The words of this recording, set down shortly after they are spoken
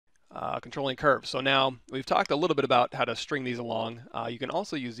controlling curves. So now we've talked a little bit about how to string these along. You can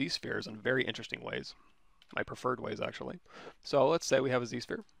also use z-spheres in very interesting ways, my preferred ways actually. So let's say we have a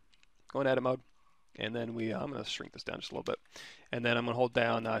z-sphere. Go in edit mode, and then I'm going to shrink this down just a little bit, and then I'm going to hold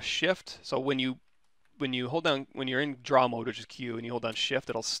down Shift. So when you hold down, when you're in draw mode, which is Q, and you hold down Shift,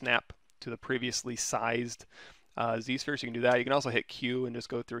 it'll snap to the previously sized z-sphere. So you can do that. You can also hit Q and just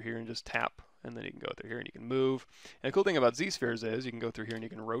go through here and just tap, and then you can go through here and you can move. And the cool thing about z-spheres is you can go through here and you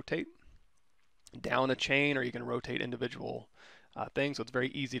can rotate down a chain, or you can rotate individual things. So it's very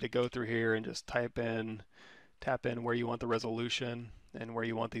easy to go through here and just tap in where you want the resolution and where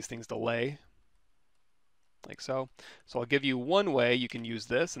you want these things to lay, like so. So I'll give you one way you can use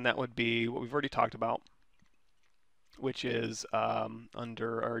this, and that would be what we've already talked about, which is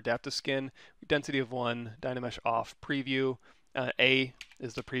under our adaptive skin, density of 1, Dynamesh off, preview. A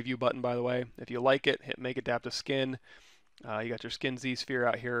is the preview button, by the way. If you like it, hit make adaptive skin. You got your skin Z-sphere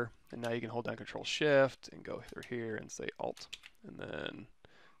out here, and now you can hold down Control Shift and go through here and say Alt, and then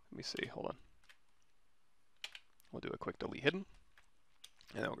let me see, hold on. We'll do a quick delete hidden,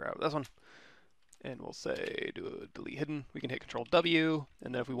 and then we'll grab this one, and we'll say do a delete hidden. We can hit Control W,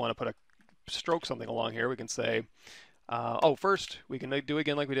 and then if we want to put a stroke something along here, we can say, first we can do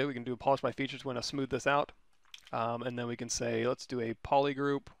again like we did. We can do a polish by features. We want to smooth this out, and then we can say let's do a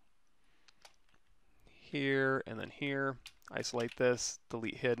polygroup here and then here. Isolate this,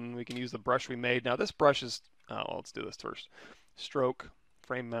 delete hidden. We can use the brush we made. Now this brush is, well, let's do this first. Stroke,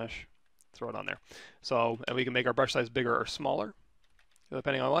 frame mesh, throw it on there. So, and we can make our brush size bigger or smaller,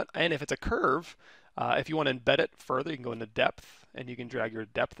 depending on what. And if it's a curve, if you want to embed it further, you can go into depth, and you can drag your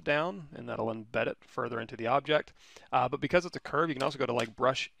depth down, and that'll embed it further into the object. But because it's a curve, you can also go to like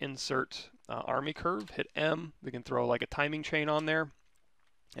brush, insert, army curve, hit M. We can throw like a timing chain on there,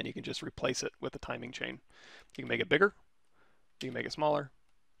 and you can just replace it with a timing chain. You can make it bigger, you can make it smaller,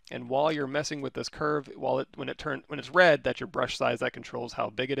 and while you're messing with this curve, when it's red, that's your brush size, that controls how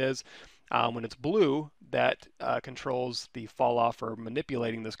big it is. When it's blue, that controls the fall off or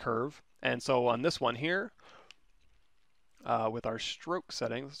manipulating this curve. And so on this one here, with our stroke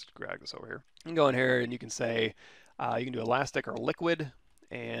settings, let's drag this over here. You can go in here and you can say, you can do elastic or liquid,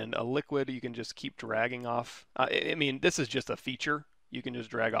 and a liquid you can just keep dragging off. I mean, this is just a feature. You can just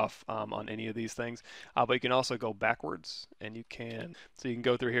drag off on any of these things, but you can also go backwards, and you can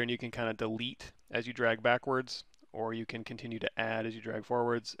go through here and you can kind of delete as you drag backwards, or you can continue to add as you drag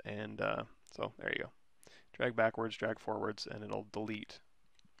forwards, and so there you go. Drag backwards, drag forwards, and it'll delete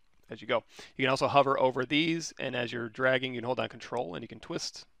as you go. You can also hover over these, and as you're dragging, you can hold down Control and you can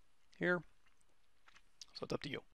twist here. So it's up to you.